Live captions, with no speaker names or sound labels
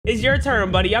It's your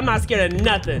turn, buddy. I'm not scared of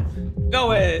nothing.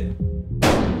 Go ahead.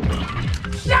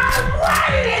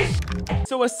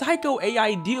 So a psycho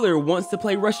AI dealer wants to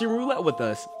play Russian roulette with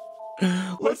us.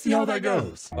 Let's see how that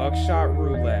goes. Buckshot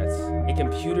Roulette, a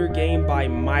computer game by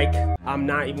Mike. I'm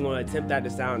not even gonna attempt that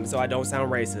to sound so I don't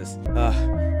sound racist.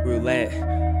 Roulette.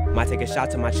 Might take a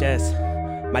shot to my chest.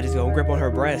 Might just go and grip on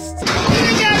her breast.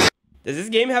 Does this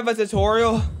game have a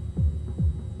tutorial?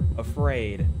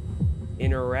 Afraid.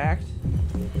 Interact.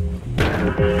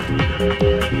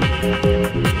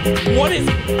 What is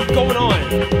going on?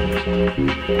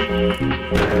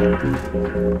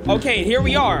 Okay, here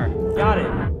we are. Got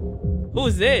it.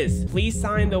 Who's this? Please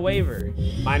sign the waiver.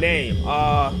 My name.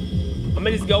 I'm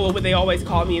gonna just go with what they always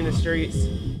call me in the streets.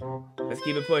 Let's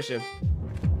keep it pushing.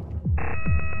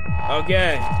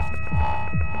 Okay.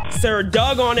 Sir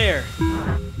Doug on air.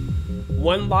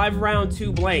 1 live round,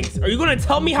 2 blanks. Are you gonna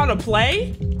tell me how to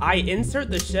play? I insert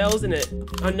the shells in an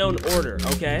unknown order,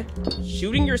 okay?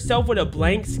 Shooting yourself with a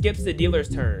blank skips the dealer's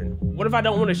turn. What if I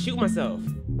don't want to shoot myself?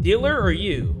 Dealer or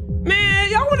you? Man,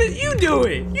 you do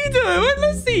it. You do it.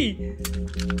 Let's see.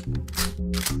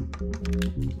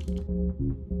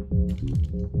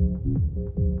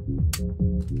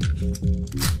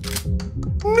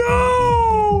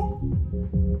 No!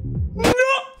 No!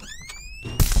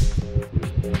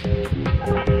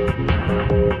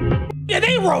 Yeah,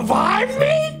 they revived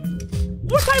me?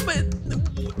 What type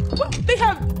of, what, they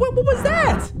have, what was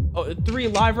that? Oh, 3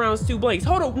 live rounds, 2 blanks.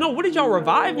 Hold on, no, what did y'all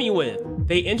revive me with?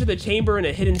 They enter the chamber in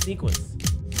a hidden sequence.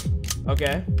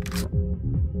 Okay.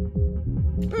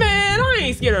 Man, I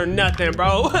ain't scared of nothing,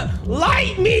 bro.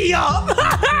 Light me up.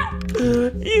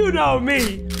 You know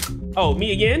me. Oh,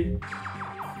 me again?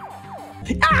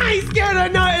 I ain't scared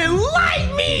of nothing.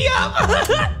 Light me up.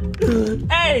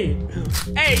 Hey,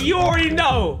 you already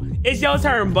know. It's your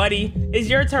turn, buddy. It's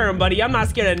your turn, buddy. I'm not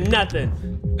scared of nothing.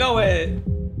 Go ahead.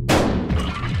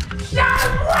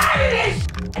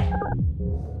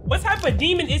 What type of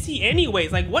demon is he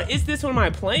anyways? Like, what is this one am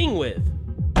I playing with?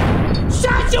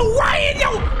 Shot you right in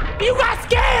your... You got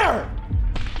scared!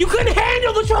 You couldn't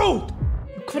handle the truth!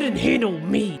 You couldn't handle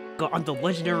me. I'm the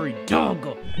legendary dog.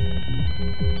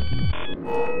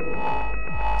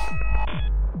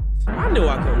 I knew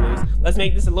I couldn't lose. Let's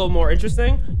make this a little more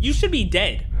interesting. You should be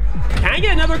dead. Can I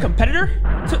get another competitor?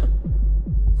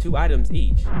 2 items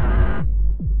each.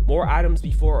 More items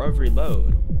before every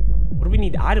load. What do we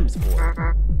need items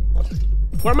for?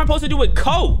 What am I supposed to do with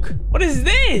Coke? What is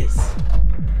this?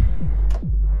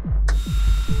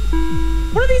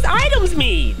 What do these items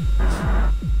mean?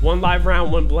 1 live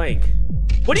round, 1 blank.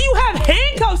 What do you have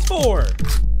handcuffs for?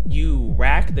 You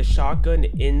rack the shotgun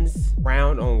ends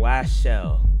round on last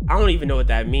shell. I don't even know what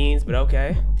that means, but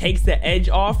okay. Takes the edge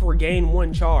off, regain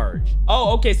 1 charge.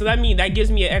 Oh, okay, so that means that gives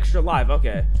me an extra life,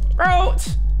 okay. Bro,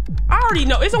 I already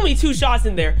know, it's only 2 shots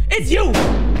in there. It's you!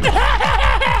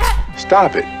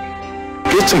 Stop it.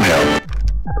 Get some help.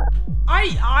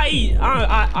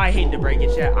 I hate to break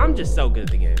it, chat. I'm just so good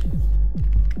at the game.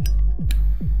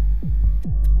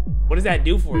 What does that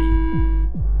do for you?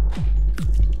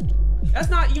 That's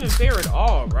not even fair at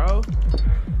all, bro.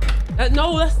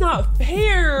 No, that's not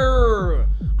fair.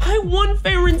 I won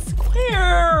fair and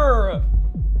square.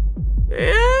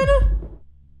 Man.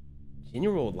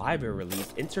 General library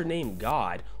release. Enter name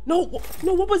God. No,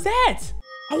 what was that?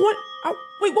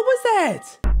 Wait, what was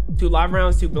that? 2 live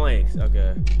rounds, 2 blanks.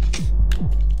 Okay.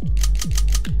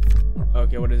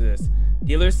 Okay, what is this?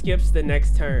 Dealer skips the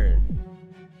next turn.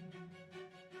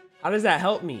 How does that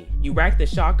help me? You rack the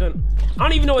shotgun. I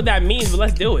don't even know what that means, but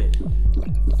let's do it.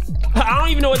 I don't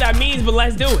even know what that means, but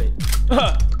let's do it.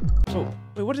 Oh,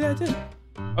 wait, what did that do?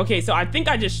 Okay, so I think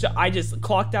I just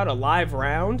clocked out a live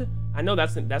round. I know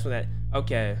that's what that.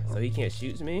 Okay, so he can't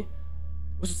shoot me.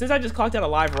 Since I just clocked out a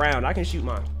live round, I can shoot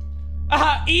mine.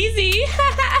 Easy.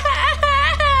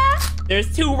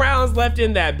 There's 2 rounds left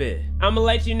in that bit. I'm gonna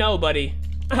let you know, buddy.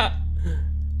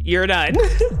 You're done.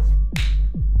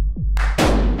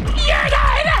 You're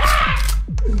done.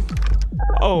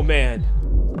 Oh man.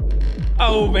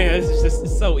 Oh man, this is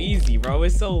just so easy, bro.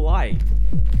 It's so light.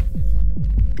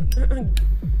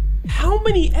 How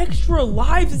many extra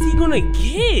lives is he gonna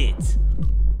get?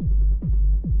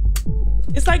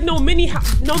 It's like no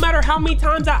matter how many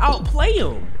times I outplay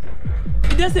him,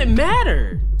 it doesn't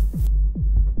matter.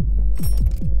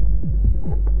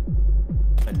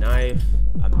 A knife,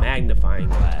 a magnifying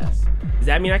glass. Does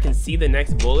that mean I can see the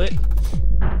next bullet?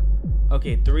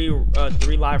 Okay, 3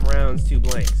 live rounds, 2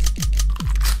 blanks.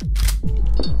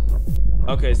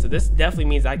 Okay, so this definitely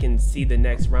means I can see the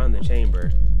next round in the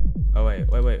chamber. Oh wait.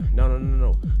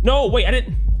 No. No, wait, I'm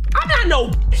not no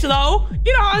bitch though.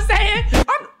 You know what I'm saying?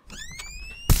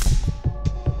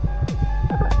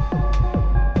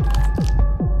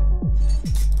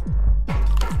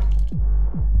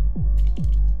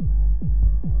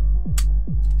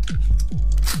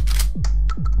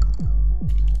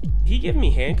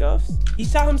 handcuffs? He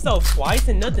shot himself twice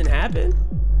and nothing happened?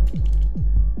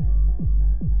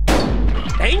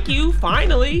 Thank you,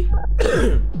 finally.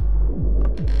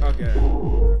 Okay.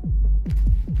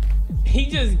 He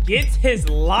just gets his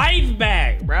life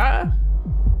back, bruh.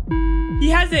 He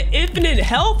has an infinite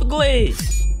health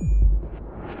glitch.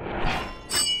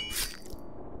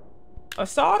 A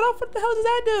sawed off? What the hell does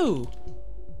that do?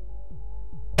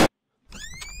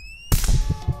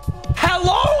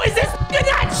 Hello? Is this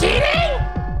not cheating?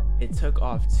 It took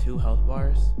off 2 health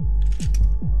bars.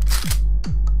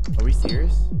 Are we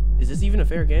serious? Is this even a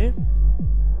fair game?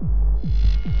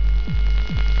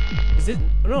 Is it?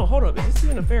 No, hold up. Is this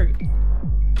even a fair game?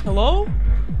 Hello?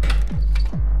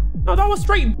 No, that was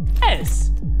straight BS.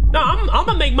 No, I'm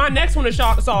gonna make my next one a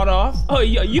sawed off. Oh,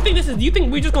 you think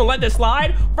we just gonna let this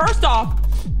slide? First off,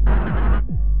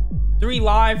 3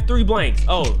 live, 3 blanks.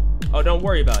 Oh, don't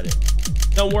worry about it.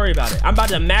 Don't worry about it. I'm about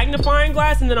to magnifying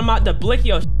glass and then I'm about to blick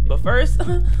your shit. But first,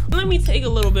 let me take a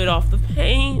little bit off the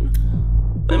pain.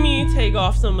 Let me take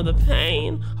off some of the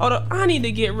pain. Hold up, I need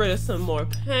to get rid of some more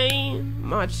pain.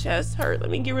 My chest hurt. Let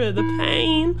me get rid of the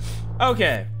pain.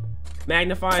 Okay,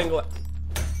 magnifying glass.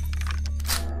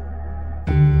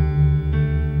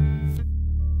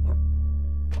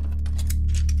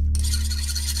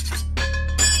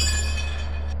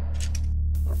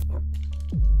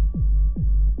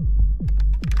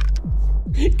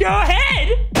 Go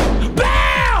ahead!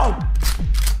 Bam!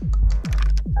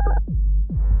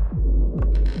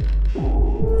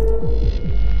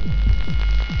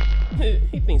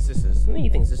 He thinks this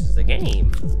is a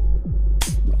game.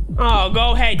 Oh,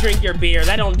 go ahead, drink your beer.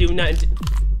 That don't do nothing.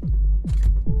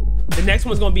 The next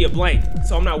one's gonna be a blank,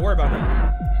 so I'm not worried about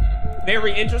that.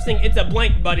 Very interesting. It's a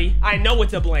blank, buddy. I know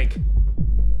it's a blank.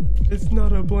 It's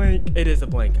not a blank. It is a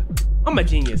blank. I'm a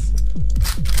genius.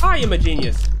 I am a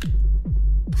genius.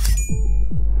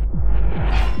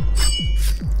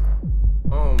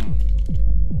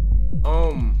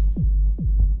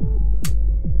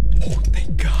 Oh,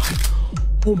 thank God.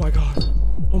 Oh my God.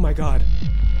 Oh my God.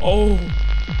 Oh.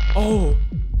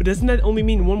 But doesn't that only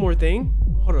mean one more thing?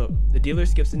 Hold up. The dealer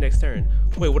skips the next turn.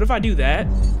 Wait, what if I do that?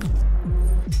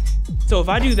 So if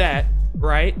I do that,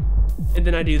 right? And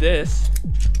then I do this.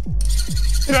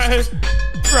 Right?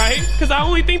 Because I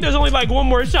only think there's only like one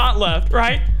more shot left,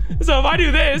 right? So if I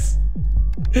do this,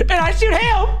 and I shoot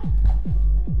him.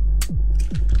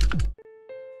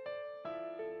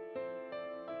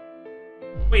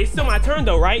 Wait, it's still my turn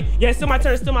though, right? Yeah, it's still my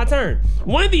turn,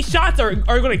 One of these shots are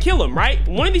gonna kill him, right?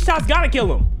 One of these shots gotta kill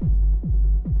him.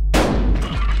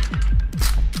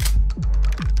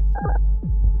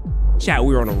 Chat,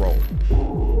 we're on a roll.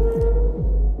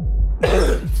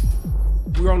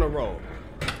 We're on a roll.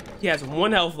 He has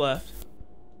 1 health left.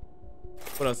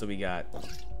 What else do we got?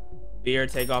 Beer,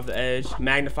 take off the edge.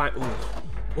 Magnify.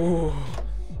 Ooh.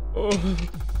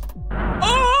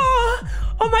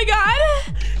 Oh my God.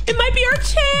 It might be our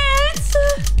chance.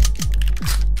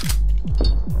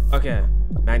 Okay.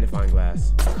 Magnifying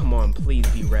glass. Come on, please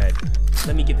be red.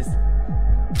 Let me get this.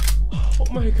 Oh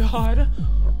my God.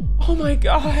 Oh my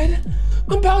God.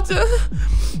 I'm about to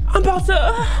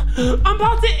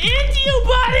end you,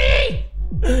 buddy.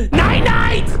 Night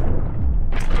night.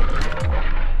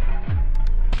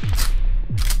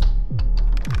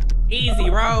 Easy,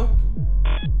 bro.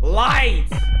 Light.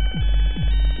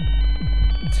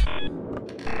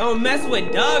 Don't mess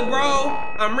with Doug, bro.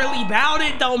 I'm really about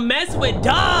it. Don't mess with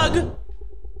Doug.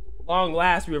 Long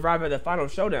last, we arrive at the final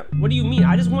showdown. What do you mean?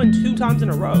 I just won 2 times in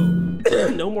a row.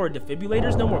 No more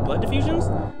defibrillators, no more blood diffusions.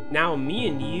 Now me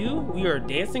and you, we are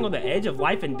dancing on the edge of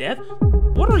life and death.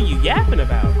 What are you yapping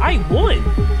about? I won.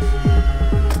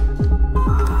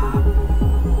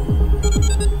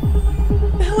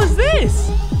 What the hell is this?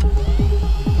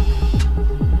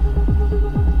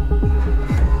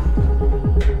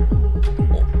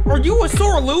 Are you a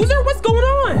sore loser? What's going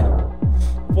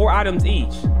on? 4 items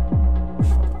each.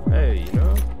 Hey, you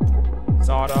know,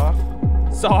 sawed off,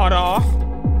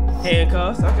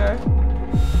 handcuffs, okay.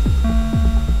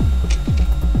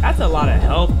 That's a lot of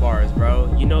health bars,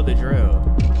 bro. You know the drill.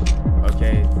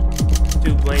 Okay,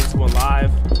 2 blanks, 1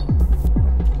 live.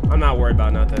 I'm not worried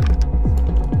about nothing.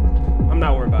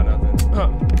 Huh.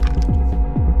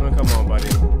 Oh, come on, buddy.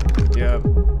 Yep.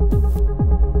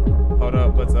 Hold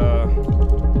up, let's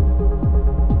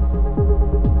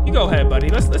you go ahead, buddy.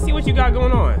 Let's see what you got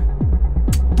going on.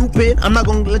 Stupid, I'm not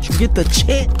gonna let you get the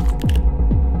check.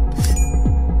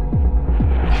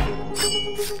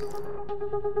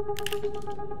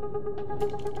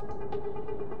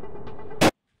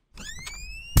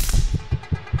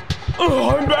 Oh,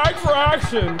 I'm back for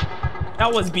action.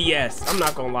 That was BS. I'm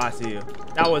not gonna lie to you.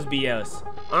 That was BS.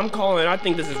 I'm calling it. I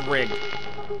think this is rigged.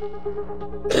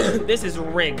 This is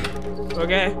rigged.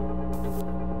 Okay?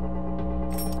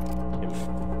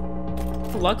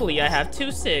 Luckily, I have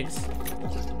 2 cigs.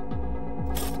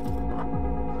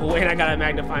 Oh, and I got a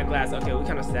magnifying glass. Okay, we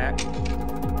kind of stack.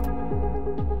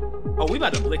 Oh, we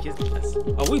about to blick his ass.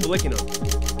 Oh, we blicking him.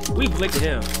 We blicking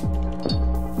him.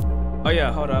 Oh,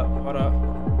 yeah, hold up, hold up.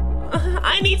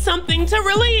 I need something to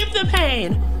relieve the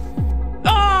pain.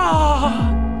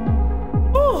 Oh!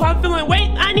 Ooh, I'm feeling,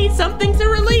 wait, I need something to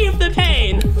relieve the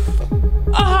pain.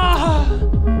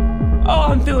 Oh! Oh,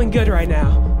 I'm feeling good right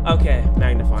now. Okay,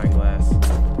 magnifying glass.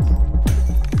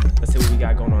 Let's see what we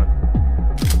got going on.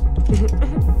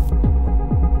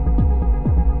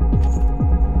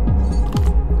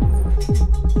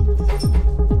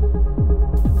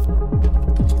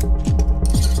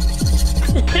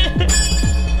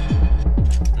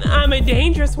 I'm a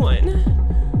dangerous one.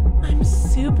 I'm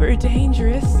super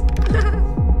dangerous.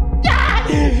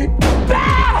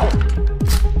 Bow!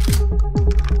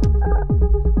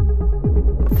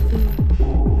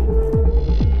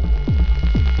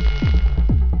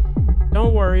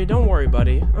 Don't worry,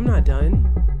 buddy. I'm not done.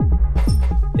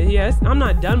 Yes, I'm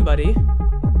not done, buddy.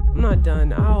 I'm not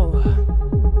done. I'm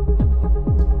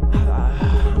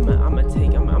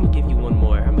gonna give you one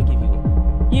more. I'm gonna give you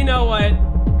one. You know what?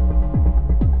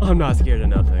 I'm not scared of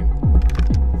nothing.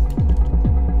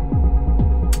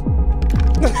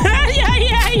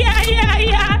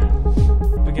 yeah.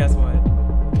 But guess what?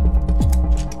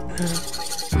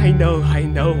 I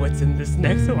know what's in this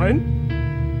next one.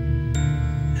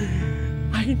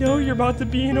 I know you're about to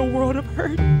be in a world of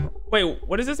hurt. Wait,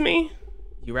 what does this mean?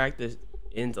 You racked the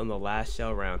ends on the last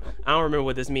shell round. I don't remember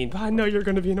what this means, but I know you're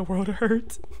gonna be in a world of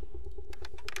hurt.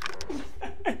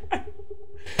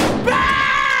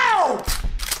 Bow!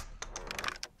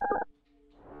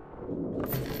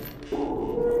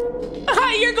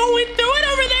 You're going through it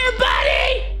over there, buddy!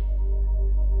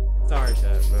 Sorry,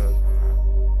 chat, man.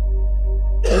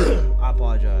 I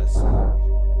apologize.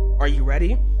 Are you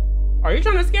ready? Are you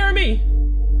trying to scare me?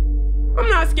 I'm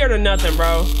not scared of nothing,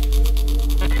 bro.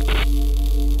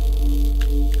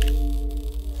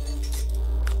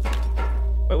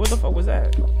 Wait, what the fuck was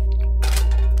that?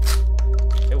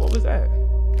 Hey, what was that?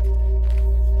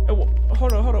 Hey,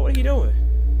 hold on, what are you doing?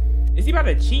 Is he about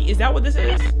to cheat? Is that what this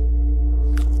is?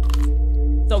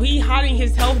 So he hiding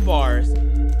his health bars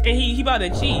and he about to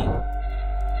cheat.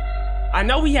 I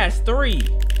know he has 3.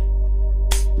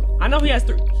 I know he has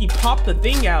 3. He popped the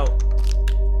thing out.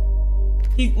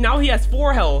 Now he has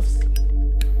 4 healths.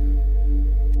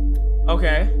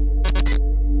 Okay.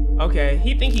 Okay,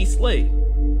 he think he's slick.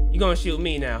 You gonna shoot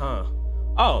me now, huh?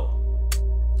 Oh.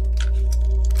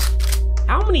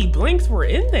 How many blinks were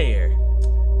in there?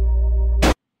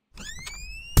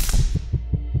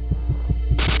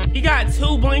 He got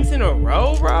 2 blinks in a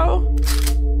row, bro?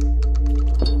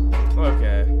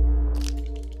 Okay.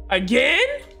 Again?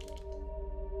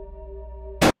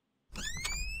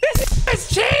 This is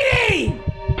cheating!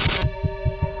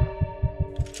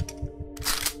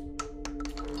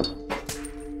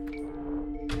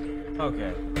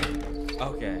 Okay.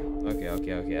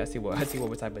 I see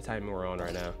what type of timing we're on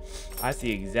right now. I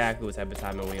see exactly what type of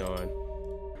timing we on.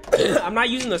 I'm not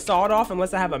using the sawed off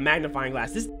unless I have a magnifying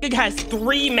glass. This nigga has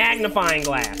 3 magnifying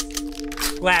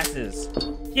glasses.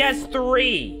 He has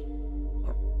 3.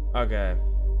 Okay.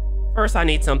 First, I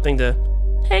need something to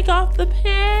take off the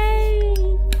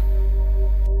pain.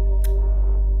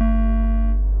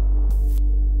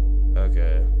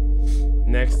 Okay.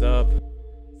 Next up,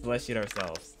 let's shit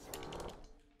ourselves.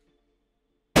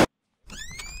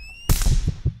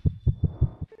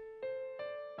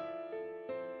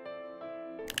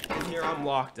 Here I'm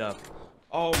locked up.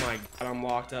 Oh my god, I'm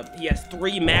locked up. He has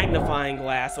 3 magnifying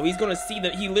glass, so he's gonna see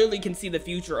he literally can see the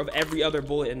future of every other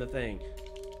bullet in the thing.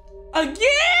 Again?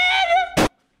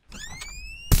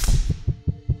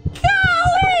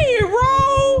 Golly,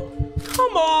 bro!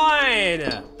 Come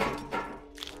on!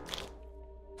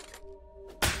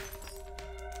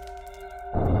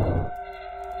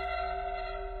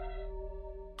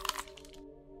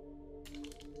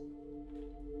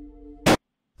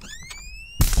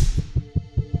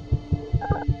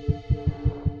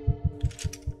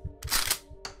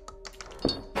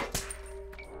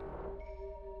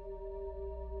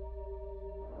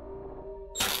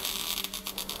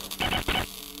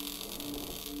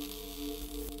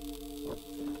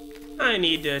 I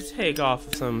need to take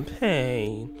off some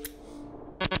pain.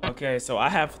 Okay, so I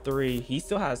have 3. He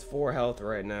still has 4 health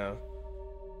right now.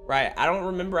 Right, I don't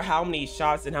remember how many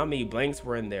shots and how many blanks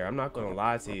were in there. I'm not gonna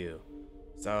lie to you.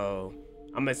 So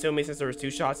I'm assuming since there was 2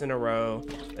 shots in a row,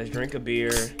 let's drink a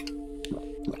beer.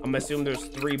 I'm gonna assume there's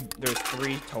three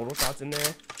total shots in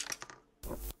there.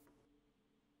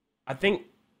 I think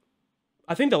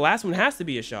the last one has to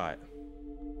be a shot.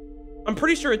 I'm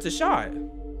pretty sure it's a shot.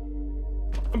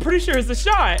 I'm pretty sure it's a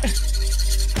shot.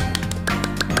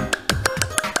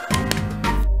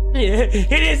 Hit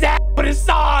his ass with his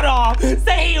sawed off.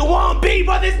 Say it won't be,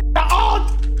 but this all.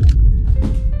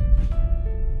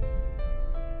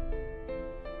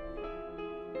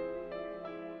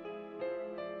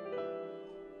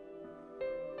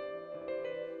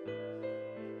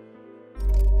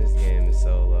 This game is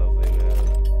so lovely, man.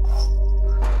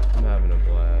 I'm having a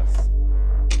blast.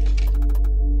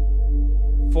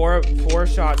 Four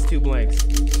shots, 2 blanks.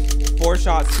 4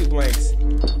 shots, 2 blanks.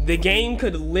 The game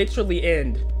could literally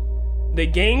end. The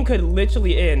game could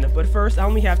literally end. But first, I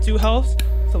only have 2 healths.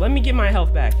 So let me get my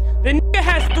health back. The nigga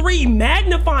has 3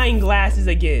 magnifying glasses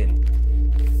again.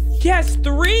 He has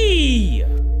 3.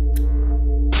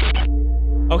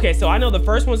 Okay, so I know the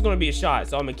first one's gonna be a shot.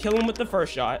 So I'm gonna kill him with the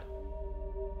first shot.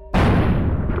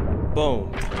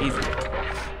 Boom, easy.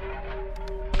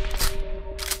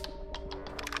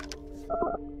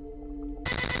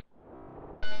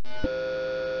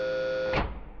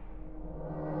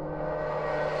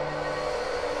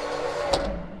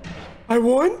 I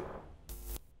won?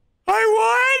 I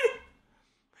won?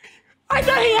 I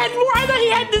thought he had more. I thought he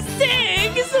had the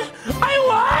 6. I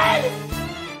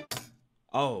won.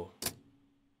 Oh.